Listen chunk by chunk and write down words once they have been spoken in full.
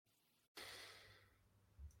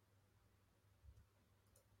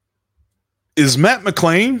Is Matt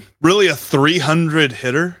McClain really a 300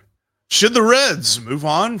 hitter? Should the Reds move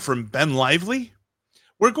on from Ben Lively?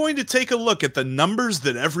 We're going to take a look at the numbers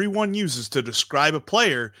that everyone uses to describe a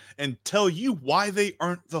player and tell you why they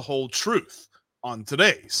aren't the whole truth on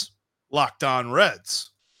today's Locked On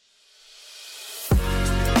Reds.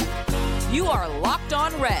 You are Locked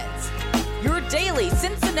On Reds, your daily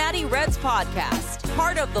Cincinnati Reds podcast,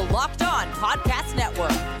 part of the Locked On Podcast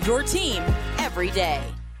Network, your team every day.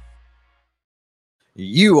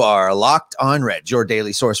 You are Locked On Reds, your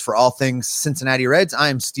daily source for all things Cincinnati Reds.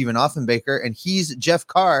 I'm Stephen Offenbaker, and he's Jeff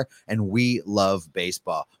Carr, and we love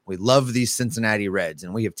baseball. We love these Cincinnati Reds,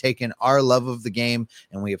 and we have taken our love of the game,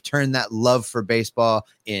 and we have turned that love for baseball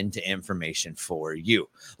into information for you.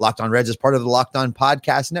 Locked On Reds is part of the Locked On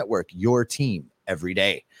Podcast Network, your team every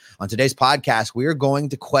day. On today's podcast, we are going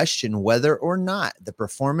to question whether or not the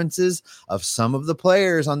performances of some of the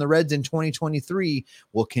players on the Reds in 2023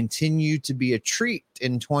 will continue to be a treat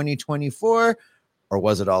in 2024, or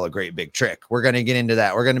was it all a great big trick? We're going to get into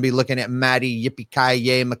that. We're going to be looking at Matty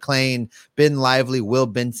Yippee-Ki-Yay McClain, Ben Lively, Will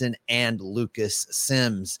Benson, and Lucas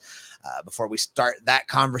Sims. Before we start that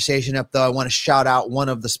conversation up, though, I want to shout out one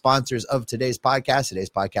of the sponsors of today's podcast. Today's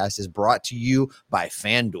podcast is brought to you by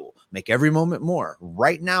FanDuel. Make every moment more.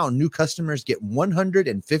 Right now, new customers get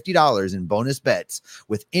 $150 in bonus bets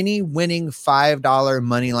with any winning $5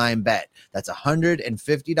 moneyline bet. That's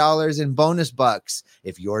 $150 in bonus bucks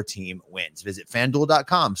if your team wins. Visit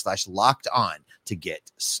FanDuel.com/locked-on to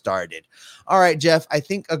get started. All right, Jeff, I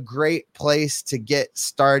think a great place to get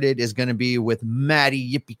started is going to be with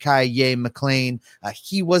Matty Yippee-Ki-Yay McClain.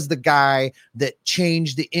 He was the guy that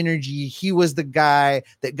changed the energy. He was the guy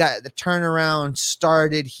that got the turnaround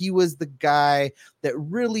started. He was the guy that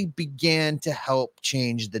really began to help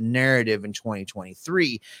change the narrative in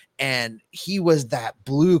 2023. And he was that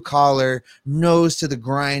blue collar, nose to the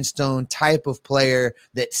grindstone type of player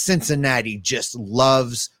that Cincinnati just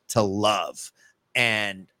loves to love,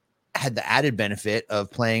 and had the added benefit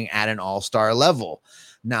of playing at an all-star level.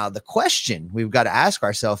 Now, the question we've got to ask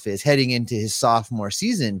ourselves is, heading into his sophomore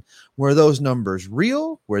season, were those numbers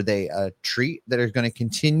real? Were they a treat that are going to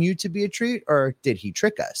continue to be a treat, or did he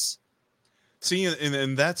trick us? See,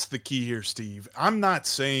 and that's the key here, Steve. I'm not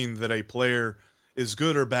saying that a player is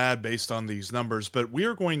good or bad based on these numbers, but we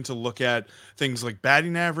are going to look at things like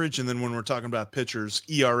batting average, and then when we're talking about pitchers,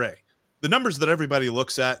 ERA. The numbers that everybody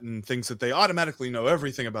looks at and thinks that they automatically know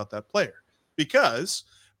everything about that player, because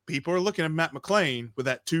people are looking at Matt McClain with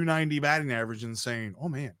that 290 batting average and saying, oh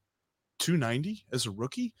man, 290 as a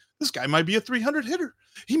rookie? This guy might be a 300 hitter.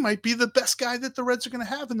 He might be the best guy that the Reds are going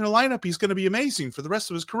to have in their lineup. He's going to be amazing for the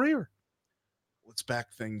rest of his career. Let's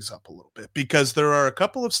back things up a little bit, because there are a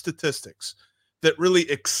couple of statistics that really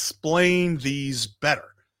explain these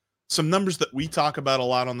better. Some numbers that we talk about a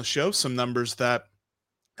lot on the show, some numbers that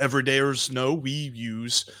everydayers know we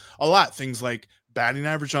use a lot. Things like batting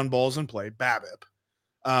average on balls in play, BABIP.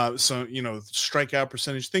 Strikeout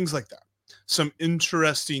percentage, things like that. Some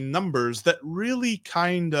interesting numbers that really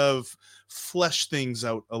kind of flesh things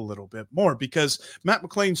out a little bit more, because Matt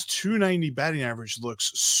McClain's 290 batting average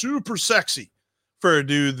looks super sexy for a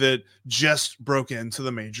dude that just broke into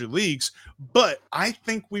the major leagues. But I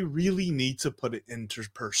think we really need to put it into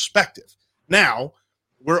perspective. Now,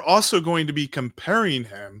 we're also going to be comparing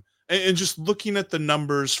him and just looking at the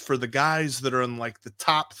numbers for the guys that are in like the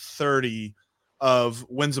top 30 of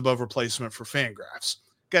wins above replacement for Fangraphs.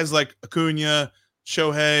 Guys like Acuna,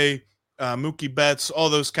 Shohei, Mookie Betts,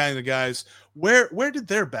 all those kind of guys. Where did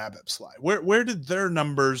their BABIP slide? Where did their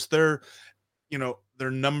numbers, the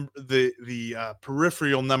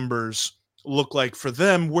peripheral numbers look like for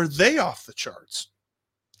them? Were they off the charts?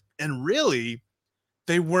 And really,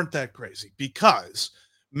 they weren't that crazy, because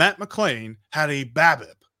Matt McClain had a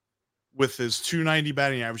BABIP with his 290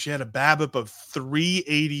 batting average. He had a BABIP of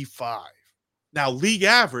 385. Now, league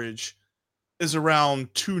average is around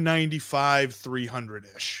 295,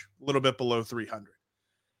 300-ish, a little bit below 300.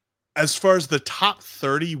 As far as the top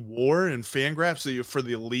 30 WAR and Fangraphs for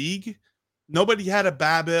the league, nobody had a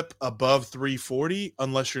BABIP above 340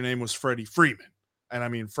 unless your name was Freddie Freeman. And I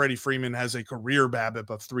mean, Freddie Freeman has a career BABIP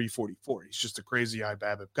of 344. He's just a crazy high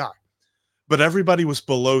BABIP guy. But everybody was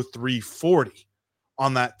below 340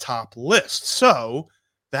 on that top list. So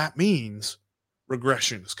that means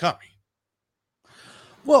regression is coming.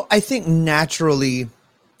 Well, I think naturally,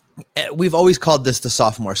 we've always called this the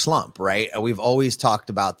sophomore slump, right? We've always talked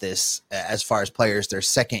about this as far as players, their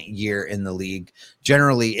second year in the league.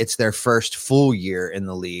 Generally, it's their first full year in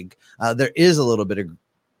the league. There is a little bit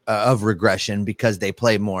of regression because they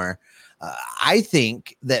play more. I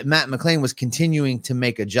think that Matt McLain was continuing to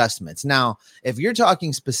make adjustments. Now, if you're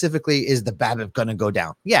talking specifically, is the BABIP going to go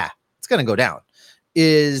down? Yeah, it's going to go down.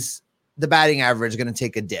 Is the batting average going to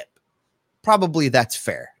take a dip? Probably that's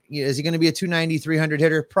fair. Is he going to be a 290, 300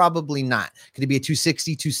 hitter? Probably not. Could he be a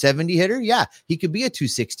 260, 270 hitter? Yeah, he could be a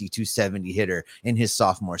 260, 270 hitter in his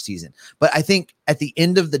sophomore season. But I think at the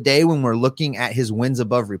end of the day, when we're looking at his wins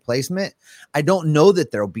above replacement, I don't know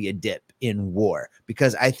that there'll be a dip in WAR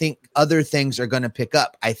because I think other things are going to pick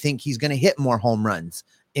up. I think he's going to hit more home runs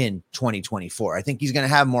in 2024. I think he's going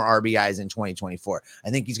to have more RBIs in 2024. I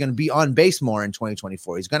think he's going to be on base more in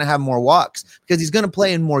 2024. He's going to have more walks because he's going to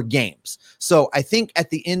play in more games. So I think at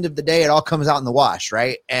the end of the day, it all comes out in the wash,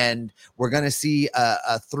 right? And we're going to see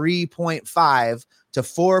a 3.5 to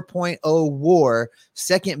 4.0 WAR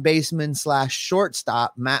second baseman /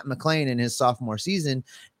 shortstop Matt McLain in his sophomore season.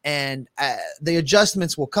 And the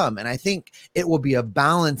adjustments will come. And I think it will be a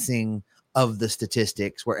balancing of the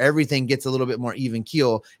statistics where everything gets a little bit more even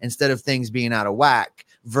keel instead of things being out of whack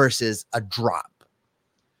versus a drop.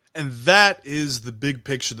 And that is the big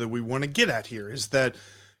picture that we want to get at here, is that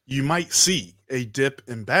you might see a dip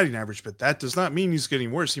in batting average, but that does not mean he's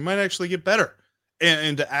getting worse. He might actually get better.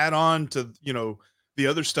 And to add on to, the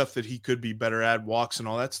other stuff that he could be better at, walks and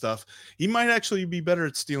all that stuff, he might actually be better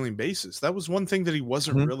at stealing bases. That was one thing that he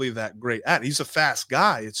wasn't really that great at. He's a fast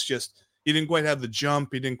guy. It's just, he didn't quite have the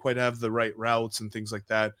jump. He didn't quite have the right routes and things like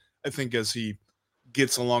that. I think as he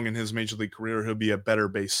gets along in his major league career, he'll be a better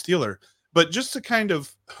base stealer. But just to kind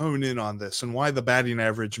of hone in on this and why the batting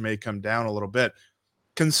average may come down a little bit,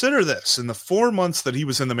 consider this. In the 4 months that he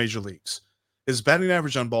was in the major leagues, his batting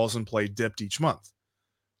average on balls in play dipped each month.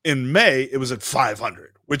 In May, it was at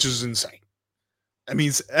 500, which is insane. That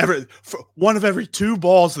means one of every 2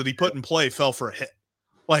 balls that he put in play fell for a hit.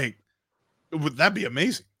 Like, would that be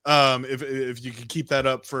amazing? If you could keep that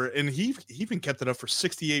up and he even kept it up for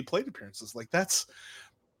 68 plate appearances. Like, that's,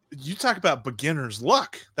 you talk about beginner's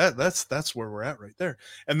luck. That's where we're at right there.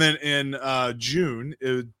 And then in June,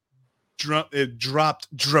 it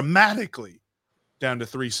dropped dramatically down to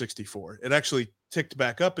 364. It actually ticked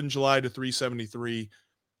back up in July to 373,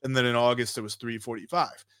 and then in August it was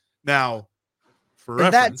 345. Now, for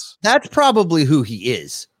reference, that's probably who he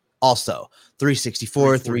is. Also,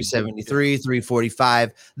 364, 373,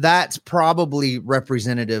 345. That's probably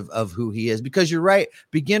representative of who he is, because you're right.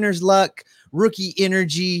 Beginner's luck, rookie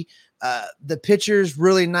energy, the pitchers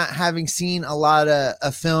really not having seen a lot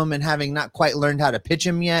of film and having not quite learned how to pitch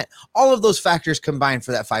him yet. All of those factors combined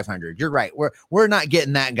for that 500. You're right. We're not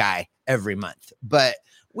getting that guy every month, but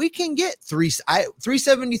we can get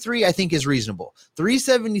 373. I think is reasonable.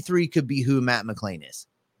 373 could be who Matt McLain is.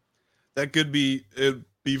 That could be. It'd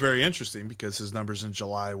be very interesting because his numbers in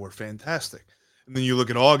July were fantastic. And then you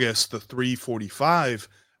look at August, the 345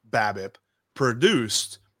 BABIP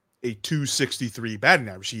produced a 263 batting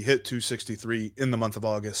average. He hit 263 in the month of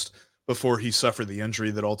August before he suffered the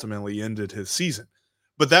injury that ultimately ended his season.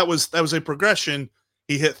 But that was a progression.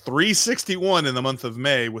 He hit 361 in the month of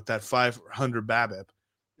May with that 500 BABIP,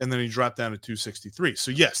 and then he dropped down to 263.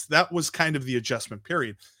 So yes, that was kind of the adjustment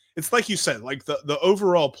period. It's like you said, like the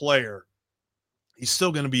overall player, he's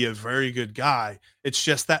still going to be a very good guy. It's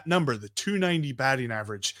just that number, the 290 batting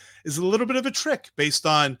average, is a little bit of a trick based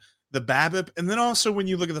on the BABIP. And then also when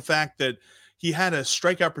you look at the fact that he had a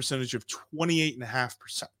strikeout percentage of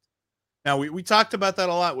 28.5%. Now, we talked about that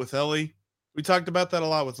a lot with Ellie. We talked about that a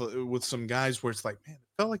lot with some guys where it's like, man, it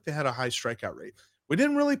felt like they had a high strikeout rate. We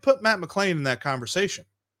didn't really put Matt McLain in that conversation,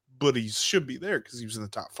 but he should be there because he was in the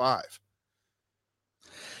top 5.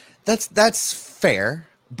 That's fair.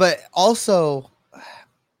 But also,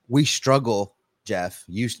 we struggle, Jeff,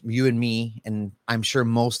 you and me, and I'm sure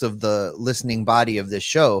most of the listening body of this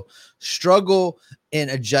show struggle in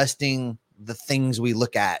adjusting the things we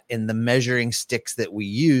look at and the measuring sticks that we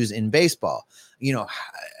use in baseball.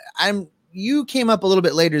 You came up a little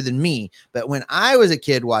bit later than me, but when I was a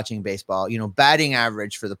kid watching baseball, batting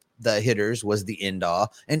average for the hitters was the end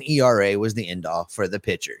all, and ERA was the end all for the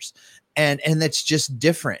pitchers. And that's just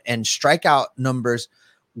different. And strikeout numbers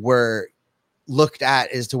were looked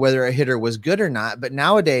at as to whether a hitter was good or not. But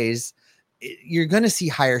nowadays, you're going to see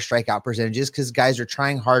higher strikeout percentages because guys are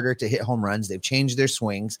trying harder to hit home runs. They've changed their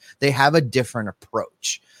swings. They have a different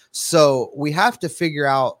approach. So we have to figure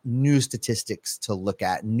out new statistics to look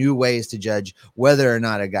at, new ways to judge whether or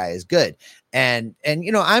not a guy is good. And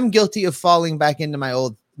I'm guilty of falling back into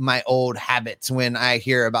my old habits when I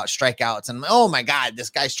hear about strikeouts and, oh my God, this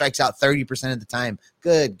guy strikes out 30% of the time.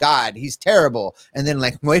 Good God, he's terrible. And then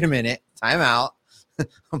wait a minute, time out.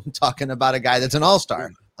 I'm talking about a guy that's an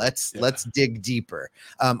all-star. Let's dig deeper.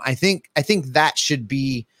 I think that should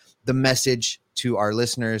be the message to our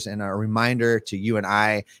listeners and a reminder to you and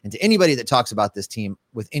I and to anybody that talks about this team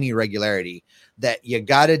with any regularity that you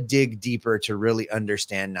got to dig deeper to really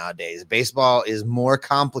understand nowadays. Baseball is more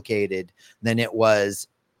complicated than it was,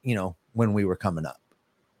 when we were coming up.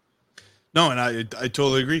 No, and I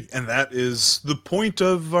totally agree. And that is the point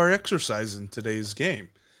of our exercise in today's game,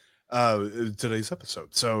 today's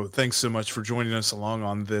episode. So thanks so much for joining us along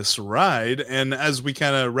on this ride. And as we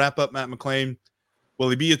kind of wrap up Matt McLain, will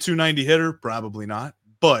he be a 290 hitter? Probably not,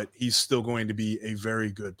 but he's still going to be a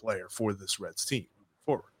very good player for this Reds team moving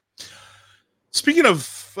forward. Speaking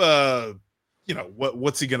of,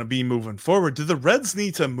 what's he going to be moving forward? Do the Reds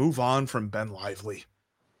need to move on from Ben Lively?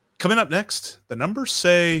 Coming up next, the numbers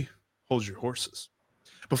say hold your horses.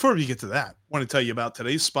 Before we get to that, I want to tell you about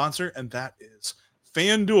today's sponsor, and that is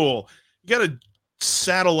FanDuel. You got to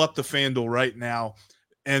saddle up the FanDuel right now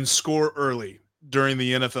and score early during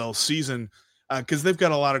the NFL season because they've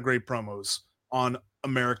got a lot of great promos on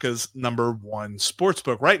America's #1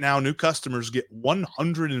 sportsbook. Right now, new customers get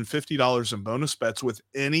 $150 in bonus bets with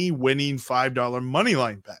any winning $5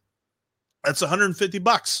 moneyline bet. That's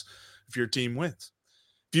 $150 if your team wins.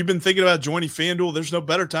 If you've been thinking about joining FanDuel, there's no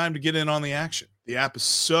better time to get in on the action. The app is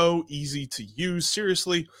so easy to use.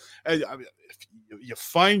 Seriously, if you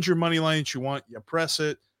find your money line that you want, you press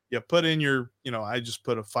it, you put in your, I just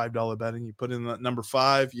put a $5 bet in, you put in the number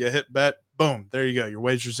 5, you hit bet, boom, there you go. Your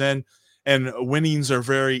wager's in, and winnings are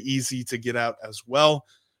very easy to get out as well.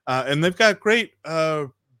 And they've got great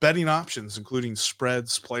betting options, including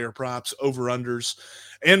spreads, player props, over-unders,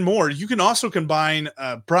 and more. You can also combine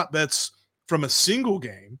prop bets from a single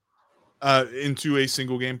game into a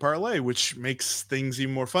single game parlay, which makes things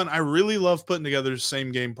even more fun. I really love putting together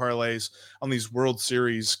same game parlays on these World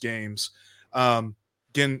Series games.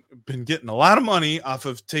 Again, been getting a lot of money off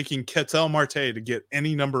of taking Ketel Marte to get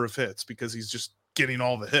any number of hits because he's just getting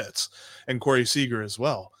all the hits, and Corey Seager as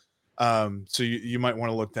well. So you might want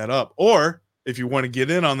to look that up. Or if you want to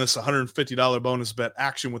get in on this $150 bonus bet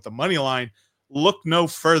action with the money line, look no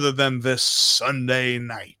further than this Sunday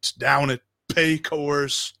night down at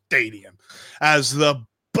Paycor Stadium as the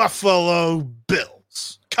Buffalo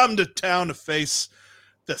Bills come to town to face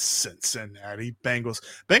the Cincinnati Bengals.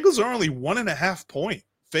 Bengals are only 1.5 point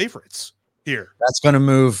favorites here. That's going to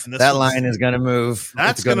move. That line is going to move.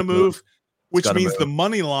 That's going to move, which means the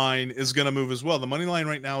money line is going to move as well. The money line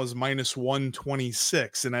right now is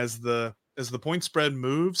 -126, and as the point spread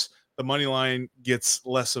moves, the money line gets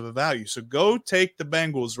less of a value. So go take the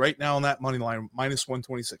Bengals right now on that money line,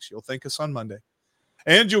 -126. You'll thank us on Monday.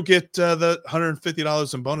 And you'll get the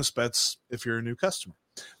 $150 in bonus bets if you're a new customer.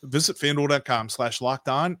 Visit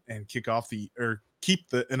FanDuel.com/lockedon and keep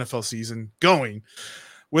the NFL season going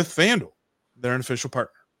with FanDuel. They're an official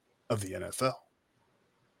partner of the NFL.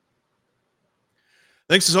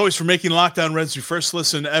 Thanks as always for making Locked On Reds your first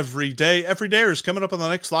listen every day. Every day is coming up on the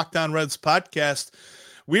next Locked On Reds podcast.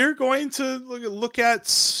 We're going to look at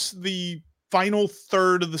the final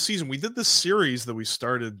third of the season. We did this series that we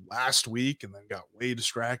started last week and then got way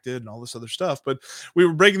distracted and all this other stuff. But we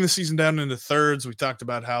were breaking the season down into thirds. We talked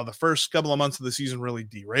about how the first couple of months of the season really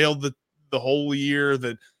derailed the whole year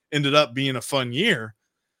that ended up being a fun year.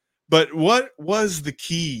 But what was the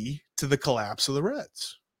key to the collapse of the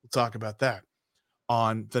Reds? We'll talk about that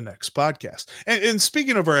on the next podcast. And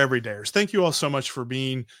speaking of our everydayers, thank you all so much for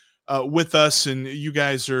being with us, and you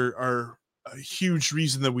guys are a huge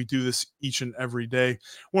reason that we do this each and every day. I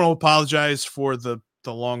want to apologize for the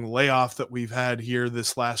long layoff that we've had here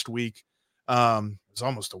this last week. It's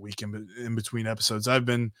almost a week in between episodes. I've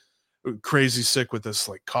been crazy sick with this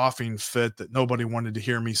coughing fit that nobody wanted to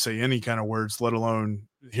hear me say any kind of words, let alone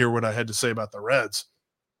hear what I had to say about the Reds.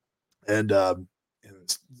 And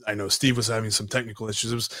I know Steve was having some technical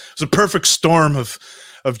issues. It was a perfect storm of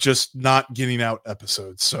just not getting out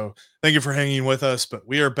episodes. So thank you for hanging with us, but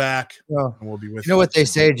we are back. Well, and we'll be with you. You know what they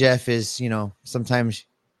say, Jeff, is, sometimes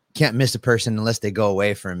you can't miss a person unless they go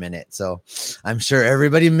away for a minute. So I'm sure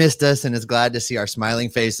everybody missed us and is glad to see our smiling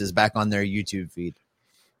faces back on their YouTube feed.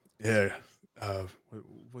 Yeah.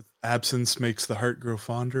 What absence makes the heart grow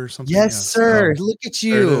fonder or something? Yes, sir. Look at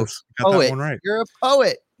you. Got that one right. You're a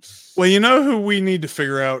poet. Well, you know who we need to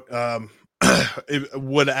figure out?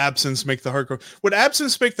 Would absence make the heart go? Would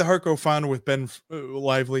absence make the heart go fonder with Ben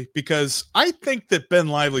Lively? Because I think that Ben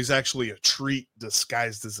Lively is actually a treat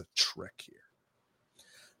disguised as a trick here.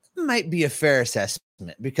 Might be a fair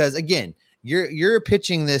assessment because, again, you're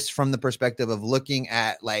pitching this from the perspective of looking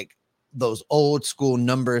at those old school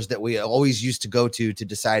numbers that we always used to go to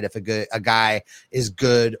decide if a guy is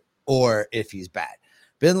good or if he's bad.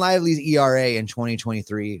 Ben Lively's ERA in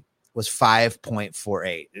 2023 was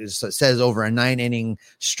 5.48. So it says over a 9-inning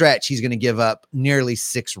stretch, he's going to give up nearly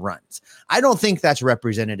 6 runs. I don't think that's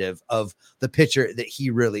representative of the pitcher that he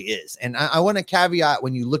really is. And I want to caveat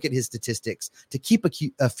when you look at his statistics to keep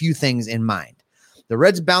a few things in mind. The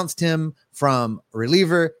Reds bounced him from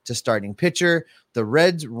reliever to starting pitcher. The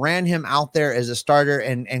Reds ran him out there as a starter.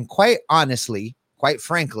 And quite honestly, quite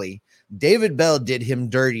frankly, David Bell did him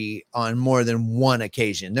dirty on more than one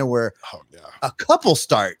occasion. There were a couple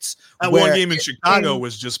starts. That one game in Chicago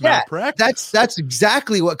was just malpractice. That's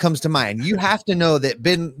exactly what comes to mind. You have to know that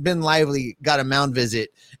Ben Lively got a mound visit,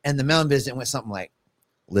 and the mound visit went something like,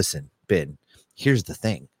 listen, Ben, here's the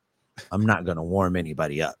thing. I'm not going to warm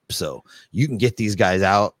anybody up. So you can get these guys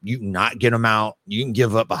out. You can not get them out. You can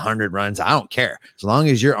give up 100 runs. I don't care. As long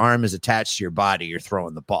as your arm is attached to your body, you're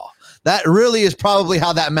throwing the ball. That really is probably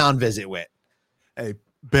how that mound visit went. Hey,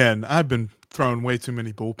 Ben, I've been throwing way too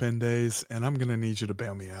many bullpen days, and I'm going to need you to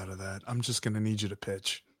bail me out of that. I'm just going to need you to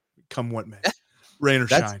pitch. Come what may. Rain or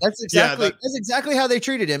shine. That's exactly how they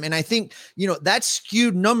treated him. And I think, that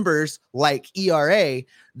skewed numbers like ERA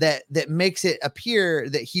that makes it appear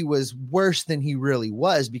that he was worse than he really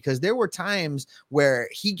was, because there were times where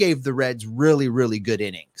he gave the Reds really, really good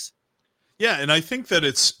innings. Yeah. And I think that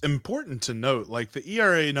it's important to note, like, the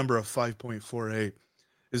ERA number of 5.48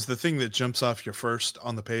 is the thing that jumps off your first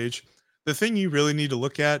on the page. The thing you really need to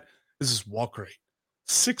look at is his walk rate.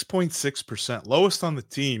 6.6%, lowest on the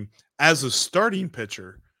team as a starting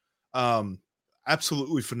pitcher.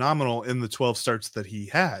 Absolutely phenomenal in the 12 starts that he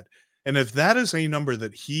had. And if that is a number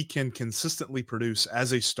that he can consistently produce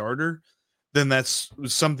as a starter, then that's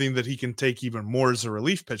something that he can take even more as a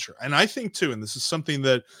relief pitcher. And I think too, and this is something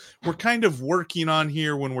that we're kind of working on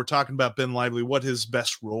here when we're talking about Ben Lively, what his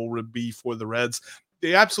best role would be for the Reds.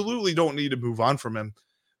 They absolutely don't need to move on from him.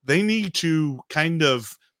 They need to kind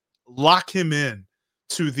of lock him in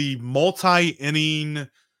to the multi-inning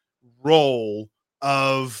role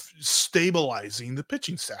of stabilizing the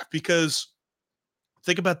pitching staff, because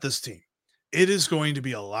think about this team. It is going to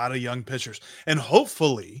be a lot of young pitchers, and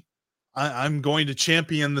hopefully I'm going to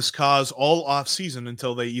champion this cause all off season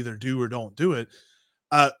until they either do or don't do it.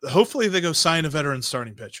 Hopefully they go sign a veteran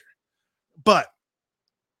starting pitcher, but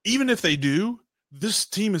even if they do, this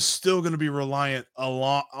team is still going to be reliant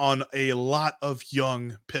on a lot of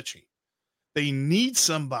young pitching. They need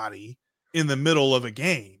somebody in the middle of a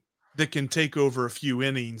game that can take over a few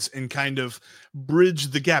innings and kind of bridge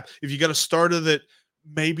the gap. If you got a starter that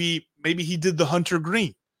maybe he did the Hunter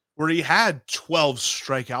Green, where he had 12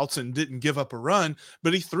 strikeouts and didn't give up a run,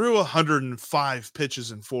 but he threw 105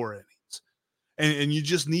 pitches in 4 innings. And you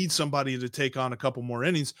just need somebody to take on a couple more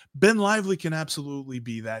innings. Ben Lively can absolutely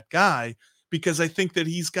be that guy, because I think that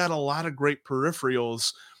he's got a lot of great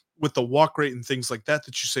peripherals with the walk rate and things like that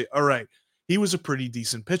you say, all right, he was a pretty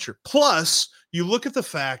decent pitcher. Plus, you look at the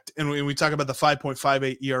fact, and when we talk about the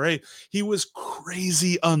 5.58 ERA, he was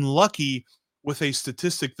crazy unlucky with a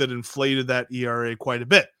statistic that inflated that ERA quite a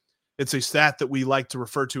bit. It's a stat that we like to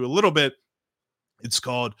refer to a little bit. It's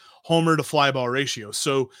called homer to fly ball ratio.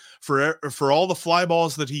 So for all the fly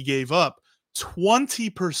balls that he gave up,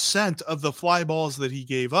 20% of the fly balls that he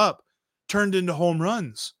gave up turned into home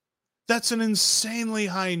runs. That's an insanely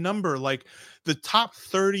high number. Like, the top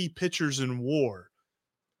 30 pitchers in WAR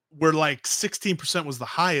were like 16% was the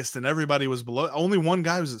highest, and everybody was below. Only one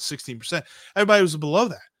guy was at 16%. Everybody was below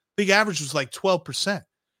that. Big average was like 12%.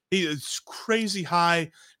 It's crazy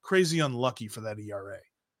high, crazy unlucky for that ERA.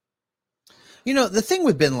 The thing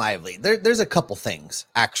with Ben Lively, there's a couple things,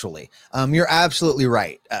 actually. You're absolutely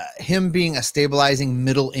right. Him being a stabilizing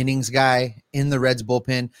middle innings guy in the Reds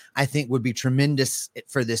bullpen, I think would be tremendous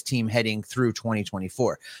for this team heading through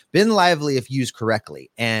 2024. Ben Lively, if used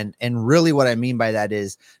correctly, and really what I mean by that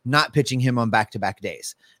is not pitching him on back-to-back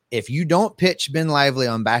days. If you don't pitch Ben Lively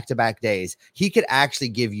on back-to-back days, he could actually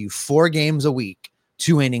give you 4 games a week,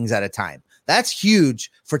 2 innings at a time. That's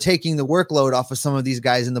huge for taking the workload off of some of these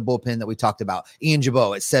guys in the bullpen that we talked about. Ian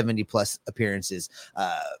Jabot at 70 plus appearances,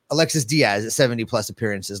 Alexis Diaz at 70 plus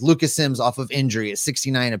appearances, Lucas Sims off of injury at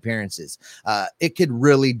 69 appearances. It could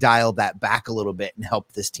really dial that back a little bit and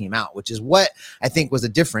help this team out, which is what I think was a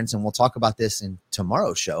difference. And we'll talk about this in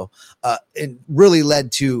tomorrow's show. It really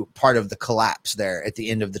led to part of the collapse there at the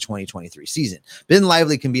end of the 2023 season. Ben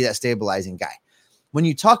Lively can be that stabilizing guy. When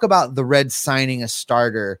you talk about the Reds signing a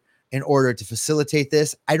starter in order to facilitate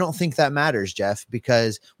this, I don't think that matters, Jeff,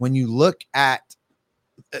 because when you look at,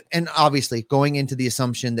 and obviously going into the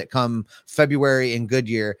assumption that come February in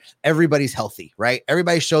Goodyear, everybody's healthy, right?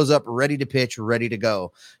 Everybody shows up ready to pitch, ready to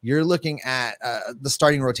go. You're looking at the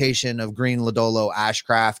starting rotation of Green, Lodolo,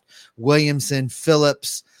 Ashcraft, Williamson,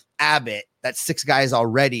 Phillips, Abbott, that's 6 guys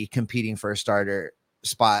already competing for a starter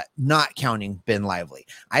spot, not counting Ben Lively.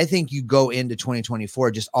 I think you go into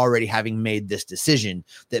 2024 just already having made this decision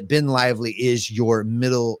that Ben Lively is your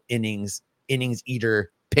middle innings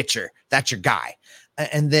eater pitcher. That's your guy.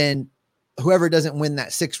 And then whoever doesn't win that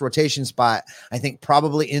 6th rotation spot, I think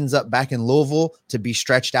probably ends up back in Louisville to be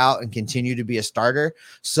stretched out and continue to be a starter.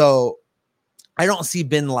 So I don't see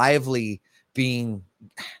Ben Lively being,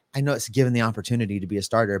 I know it's given the opportunity to be a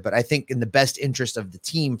starter, but I think in the best interest of the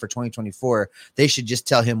team for 2024, they should just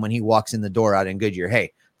tell him when he walks in the door out in Goodyear,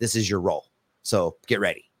 hey, this is your role. So get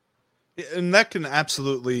ready. And that can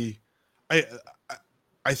absolutely, I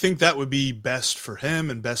think that would be best for him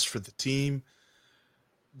and best for the team.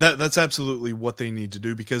 That's absolutely what they need to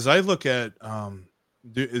do, because I look at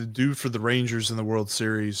dude for the Rangers in the World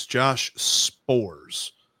Series, Josh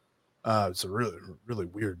Spores. It's a really, really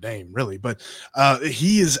weird name, really, but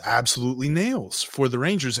he is absolutely nails for the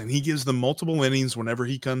Rangers, and he gives them multiple innings whenever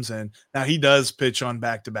he comes in. Now, he does pitch on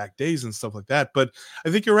back-to-back days and stuff like that, but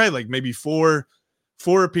I think you're right. Like maybe four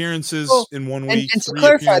appearances in 1 week, and to 3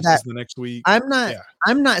 clarify appearances that, the next week.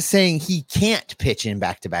 I'm not saying he can't pitch in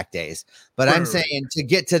back-to-back days, but I'm saying to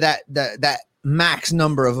get to that max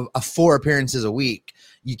number of 4 appearances a week,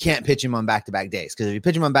 you can't pitch him on back-to-back days, because if you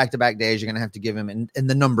pitch him on back-to-back days, you're going to have to give him, and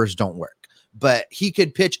the numbers don't work. But he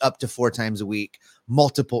could pitch up to 4 times a week,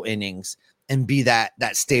 multiple innings, and be that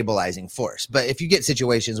stabilizing force. But if you get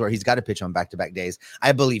situations where he's got to pitch on back-to-back days,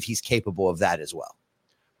 I believe he's capable of that as well.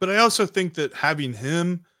 But I also think that having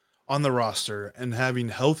him on the roster and having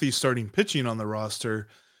healthy starting pitching on the roster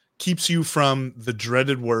keeps you from the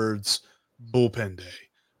dreaded words bullpen day,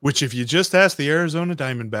 which if you just ask the Arizona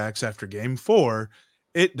Diamondbacks after Game 4,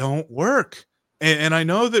 it don't work. And I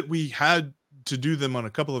know that we had to do them on a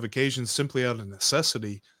couple of occasions simply out of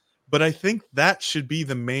necessity, but I think that should be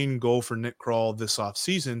the main goal for Nick Krall this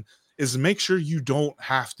offseason, is make sure you don't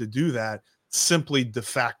have to do that simply de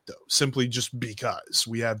facto, simply just because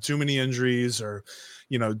we have too many injuries, or,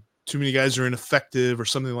 too many guys are ineffective or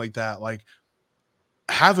something like that. Like,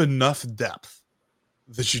 have enough depth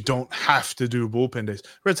that you don't have to do bullpen days.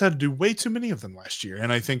 Reds had to do way too many of them last year.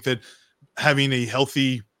 And I think that having a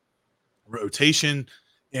healthy rotation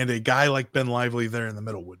and a guy like Ben Lively there in the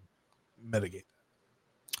middle would mitigate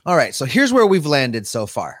that. All right, so here's where we've landed so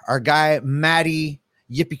far. Our guy, Matty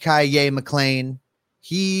Yippee-Ki-Yay McLean,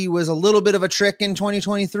 he was a little bit of a trick in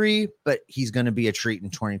 2023, but he's going to be a treat in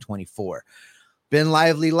 2024. Ben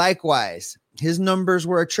Lively, likewise, his numbers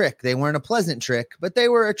were a trick. They weren't a pleasant trick, but they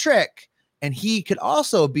were a trick, and he could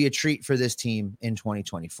also be a treat for this team in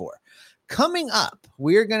 2024. Coming up,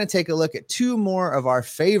 we're going to take a look at 2 more of our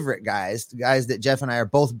favorite guys, the guys that Jeff and I are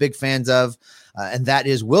both big fans of, and that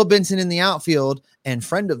is Will Benson in the outfield and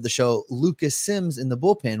friend of the show, Lucas Sims in the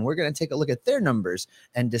bullpen. We're going to take a look at their numbers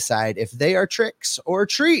and decide if they are tricks or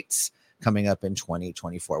treats coming up in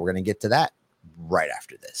 2024. We're going to get to that right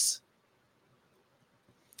after this.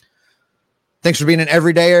 Thanks for being an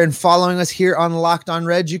everydayer and following us here on Locked On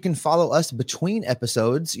Reds. You can follow us between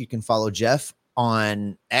episodes. You can follow Jeff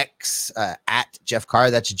on X at Jeff Carr.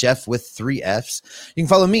 That's Jeff with 3 F's. You can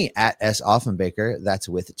follow me at S Offenbaker. That's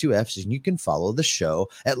with 2 F's. And you can follow the show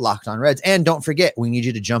at Locked On Reds. And don't forget, we need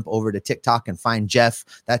you to jump over to TikTok and find Jeff.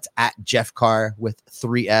 That's at Jeff Carr with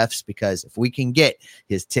 3 F's, because if we can get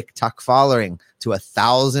his TikTok following to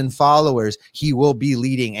 1,000 followers, he will be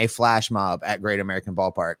leading a flash mob at Great American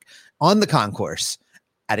Ballpark on the concourse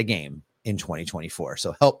at a game in 2024.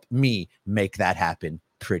 So help me make that happen.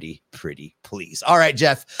 Pretty, please. All right,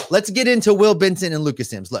 Jeff, let's get into Will Benson and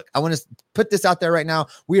Lucas Sims. Look, I want to put this out there right now.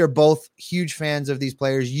 We are both huge fans of these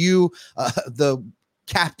players. You, the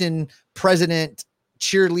captain, president,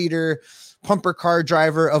 cheerleader, pumper car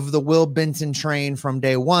driver of the Will Benson train from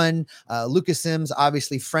day one. Lucas Sims,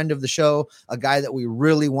 obviously friend of the show, a guy that we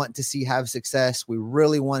really want to see have success. We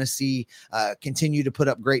really want to see continue to put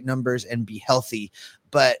up great numbers and be healthy.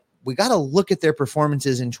 But we got to look at their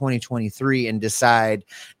performances in 2023 and decide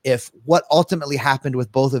if what ultimately happened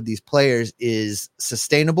with both of these players is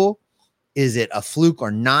sustainable. Is it a fluke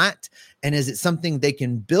or not? And is it something they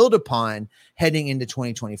can build upon heading into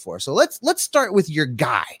 2024? So let's start with your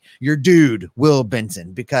guy, your dude, Will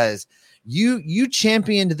Benson, because you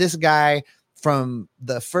championed this guy from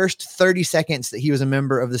the first 30 seconds that he was a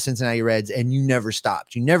member of the Cincinnati Reds, and you never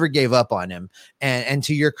stopped. You never gave up on him. And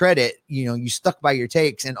to your credit, you stuck by your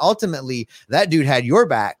takes, and ultimately that dude had your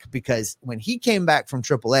back, because when he came back from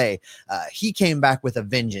AAA, he came back with a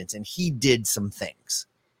vengeance, and he did some things.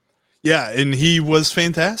 Yeah, and he was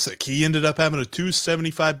fantastic. He ended up having a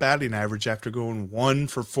 .275 batting average after going 1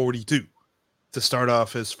 for 42 to start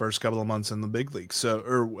off his first couple of months in the big leagues,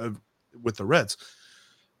 with the Reds.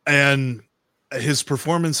 And his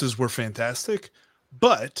performances were fantastic,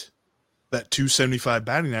 but that 275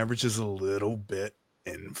 batting average is a little bit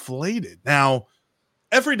inflated. Now,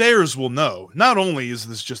 everydayers will know, not only is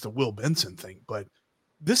this just a Will Benson thing, but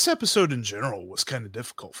this episode in general was kind of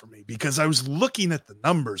difficult for me because I was looking at the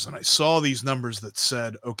numbers and I saw these numbers that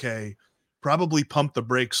said, okay, probably pump the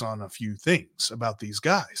brakes on a few things about these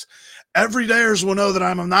guys. Everydayers will know that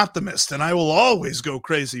I'm an optimist and I will always go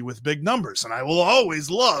crazy with big numbers. And I will always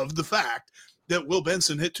love the fact that Will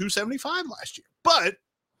Benson hit 275 last year, but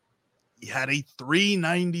he had a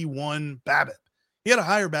 391 BABIP. He had a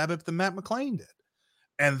higher BABIP than Matt McLain did.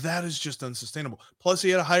 And that is just unsustainable. Plus,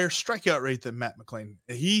 he had a higher strikeout rate than Matt McLain.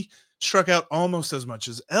 He struck out almost as much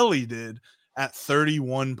as Ellie did at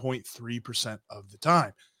 31.3% of the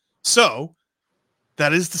time. So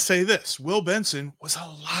that is to say this, Will Benson was a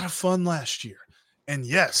lot of fun last year. And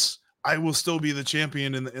yes, I will still be the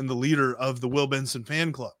champion and the leader of the Will Benson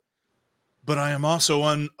fan club. But I am also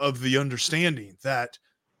of the understanding that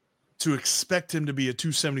to expect him to be a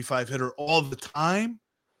 275 hitter all the time,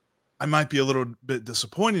 I might be a little bit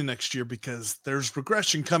disappointed next year because there's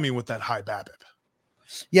regression coming with that high BABIP.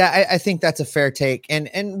 Yeah, I think that's a fair take. And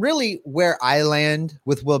really where I land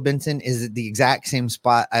with Will Benson is the exact same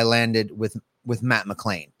spot I landed with Matt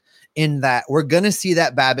McLain, in that we're going to see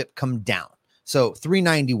that BABIP come down. So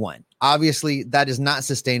 391, obviously that is not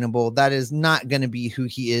sustainable. That is not going to be who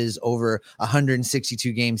he is over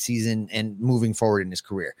 162 game season and moving forward in his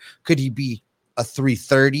career. Could he be a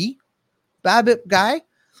 330 BABIP guy?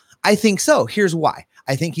 I think so. Here's why.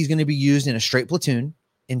 I think he's going to be used in a straight platoon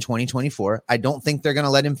in 2024. I don't think they're going to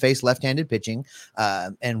let him face left-handed pitching.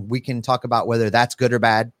 And we can talk about whether that's good or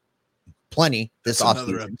bad. Plenty this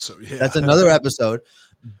offseason. Yeah. That's another episode.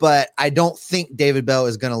 But I don't think David Bell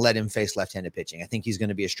is going to let him face left-handed pitching. I think he's going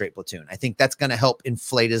to be a straight platoon. I think that's going to help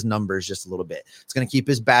inflate his numbers just a little bit. It's going to keep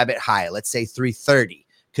his BABIP high. Let's say 330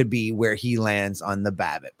 could be where he lands on the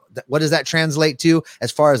BABIP. What does that translate to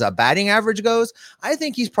as far as a batting average goes? I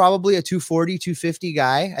think he's probably a 240, 250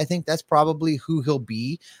 guy. I think that's probably who he'll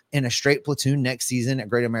be in a straight platoon next season at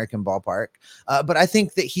Great American Ballpark. But I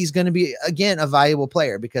think that he's going to be, again, a valuable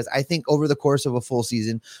player because I think over the course of a full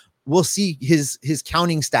season, we'll see his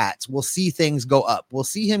counting stats. We'll see things go up. We'll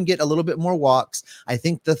see him get a little bit more walks. I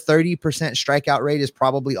think the 30% strikeout rate is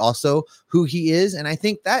probably also who he is. And I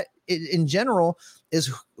think that in general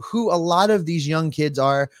is who a lot of these young kids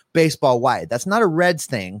are baseball wide. That's not a Reds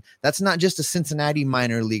thing. That's not just a Cincinnati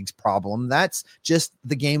minor leagues problem. That's just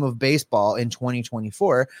the game of baseball in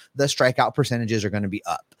 2024. The strikeout percentages are going to be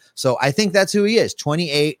up. So I think that's who he is,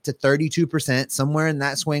 28 to 32%, somewhere in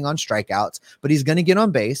that swing on strikeouts, but he's going to get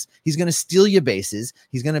on base. He's going to steal your bases.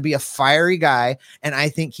 He's going to be a fiery guy. And I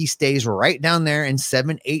think he stays right down there in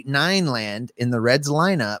 7, 8, 9 land in the Reds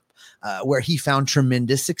lineup where he found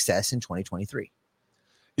tremendous success in 2023.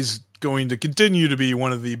 He's going to continue to be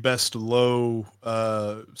one of the best low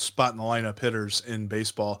spot in the lineup hitters in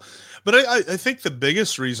baseball. But I think the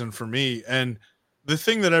biggest reason for me, and the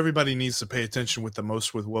thing that everybody needs to pay attention with the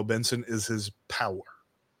most with Will Benson, is his power,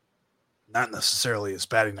 not necessarily his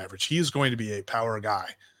batting average. He is going to be a power guy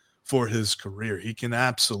for his career. He can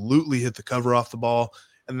absolutely hit the cover off the ball,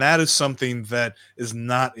 and that is something that is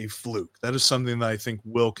not a fluke. That is something that I think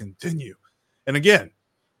will continue. And again,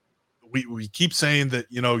 we keep saying that,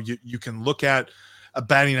 you can look at a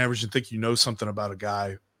batting average and think you know something about a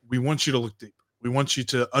guy. We want you to look deeper. We want you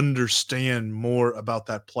to understand more about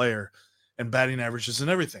that player, and batting average isn't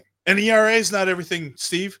everything. And ERA is not everything,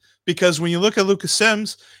 Steve, because when you look at Lucas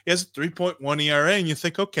Sims, he has a 3.1 ERA and you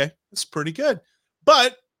think, okay, that's pretty good.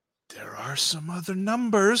 But there are some other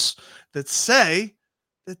numbers that say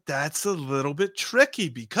that that's a little bit tricky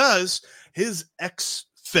because his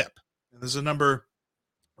xFIP, and there's a number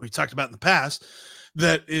we talked about in the past,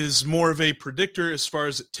 that is more of a predictor as far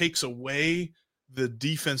as it takes away the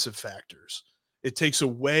defensive factors. It takes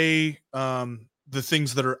away the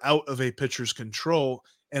things that are out of a pitcher's control,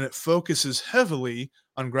 and it focuses heavily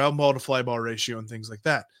on ground ball to fly ball ratio and things like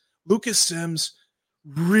that. Lucas Sims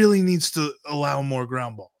really needs to allow more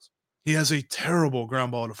ground balls. He has a terrible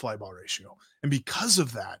ground ball to fly ball ratio. And because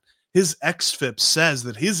of that, his xFIP says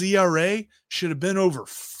that his ERA should have been over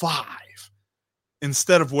 5.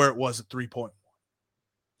 Instead of where it was at 3.1.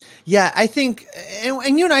 Yeah, I think,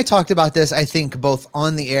 and you and I talked about this, I think both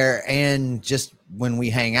on the air and just when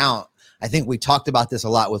we hang out, I think we talked about this a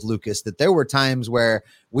lot with Lucas, that there were times where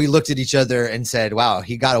we looked at each other and said, wow,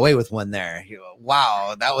 he got away with one there.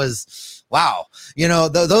 Wow, that was, wow.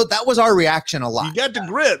 That was our reaction a lot. You got the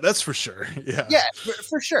grit, that's for sure. Yeah,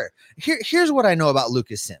 for sure. Here's what I know about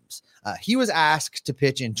Lucas Sims. He was asked to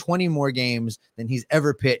pitch in 20 more games than he's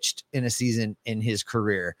ever pitched in a season in his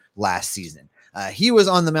career last season. He was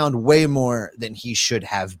on the mound way more than he should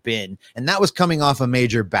have been, and that was coming off a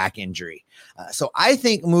major back injury. So I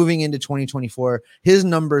think moving into 2024, his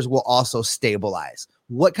numbers will also stabilize.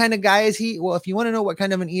 What kind of guy is he? Well, if you want to know what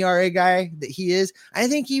kind of an ERA guy that he is, I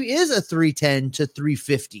think he is a 310 to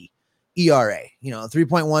 350 ERA,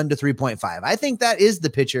 3.1 to 3.5. I think that is the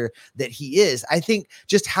pitcher that he is. I think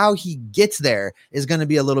just how he gets there is going to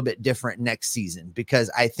be a little bit different next season,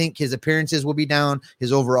 because I think his appearances will be down.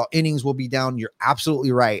 His overall innings will be down. You're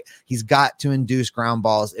absolutely right. He's got to induce ground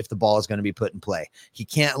balls if the ball is going to be put in play. He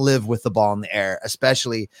can't live with the ball in the air,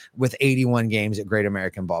 especially with 81 games at Great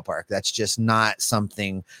American Ballpark. That's just not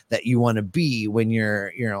something that you want to be when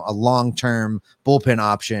you're, a long-term bullpen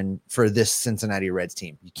option for this Cincinnati Reds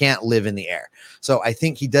team. You can't live in the air. So I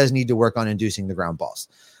think he does need to work on inducing the ground balls.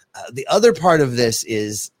 The other part of this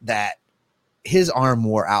is that his arm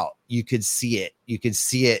wore out. You could see it. You could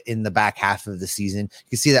see it in the back half of the season. You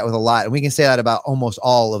can see that with a lot. And we can say that about almost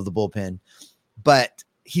all of the bullpen. But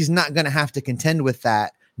he's not going to have to contend with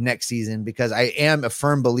that next season, because I am a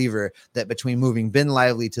firm believer that between moving Ben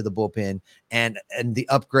Lively to the bullpen and the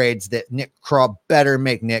upgrades that Nick Krall better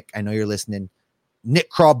make, Nick, I know you're listening,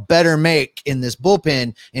 Nick Krall better make in this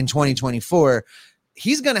bullpen in 2024,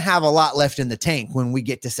 he's going to have a lot left in the tank when we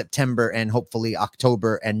get to September and hopefully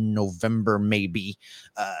October and November, maybe.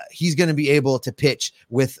 He's going to be able to pitch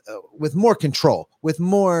with more control, with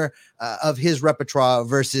more of his repertoire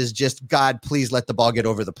versus just, God, please let the ball get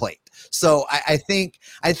over the plate. So I think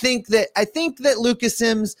that Lucas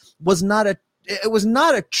Sims was not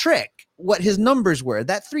a trick. What his numbers were,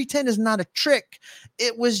 that 310 is not a trick.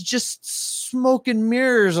 It was just smoke and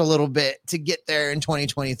mirrors a little bit to get there in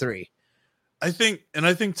 2023. I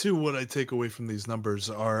think too, what I take away from these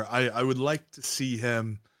numbers are I would like to see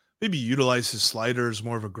him maybe utilize his slider as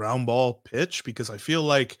more of a ground ball pitch, because I feel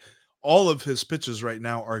like all of his pitches right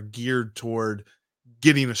now are geared toward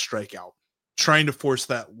getting a strikeout, trying to force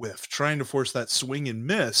that whiff, trying to force that swing and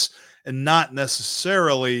miss, and not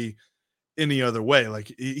necessarily any other way.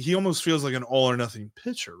 Like, he almost feels like an all or nothing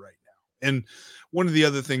pitcher right now. And one of the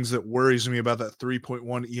other things that worries me about that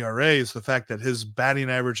 3.1 ERA is the fact that his batting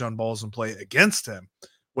average on balls in play against him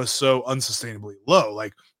was so unsustainably low.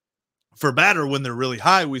 Like, for batter, when they're really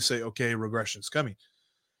high, we say, okay, regression's coming.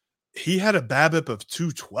 He had a BABIP of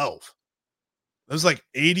 212. That was like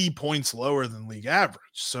 80 points lower than league average.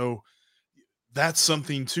 So that's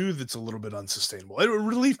something too that's a little bit unsustainable.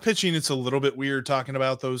 Relief pitching, it's a little bit weird talking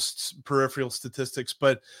about those peripheral statistics,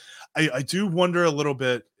 but I do wonder a little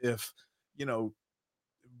bit if,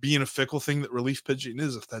 being a fickle thing that relief pitching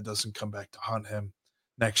is, if that doesn't come back to haunt him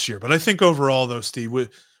next year. But I think overall, though, Steve,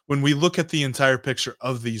 when we look at the entire picture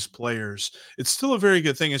of these players, it's still a very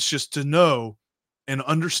good thing. It's just to know and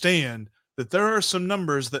understand that there are some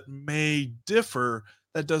numbers that may differ.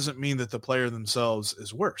 That doesn't mean that the player themselves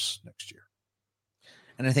is worse next year.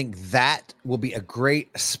 And I think that will be a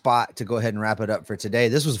great spot to go ahead and wrap it up for today.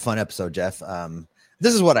 This was a fun episode, Jeff.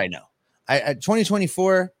 This is what I know.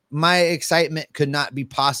 2024, my excitement could not be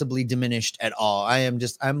possibly diminished at all.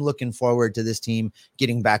 I'm looking forward to this team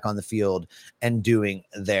getting back on the field and doing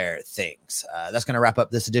their things. That's going to wrap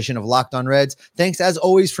up this edition of Locked On Reds. Thanks as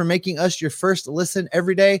always for making us your first listen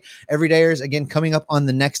every day. Everydayers, again, coming up on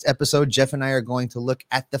the next episode, Jeff and I are going to look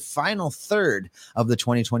at the final third of the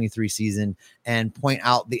 2023 season and point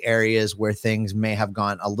out the areas where things may have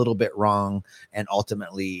gone a little bit wrong and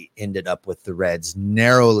ultimately ended up with the Reds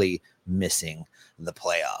narrowly missing the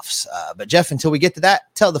playoffs. But Jeff, until we get to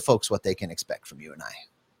that, tell the folks what they can expect from you and I.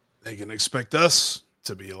 They can expect us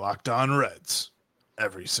to be Locked On Reds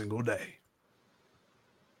every single day.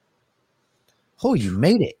 Oh, you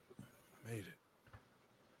made it. Made it.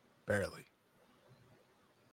 Barely.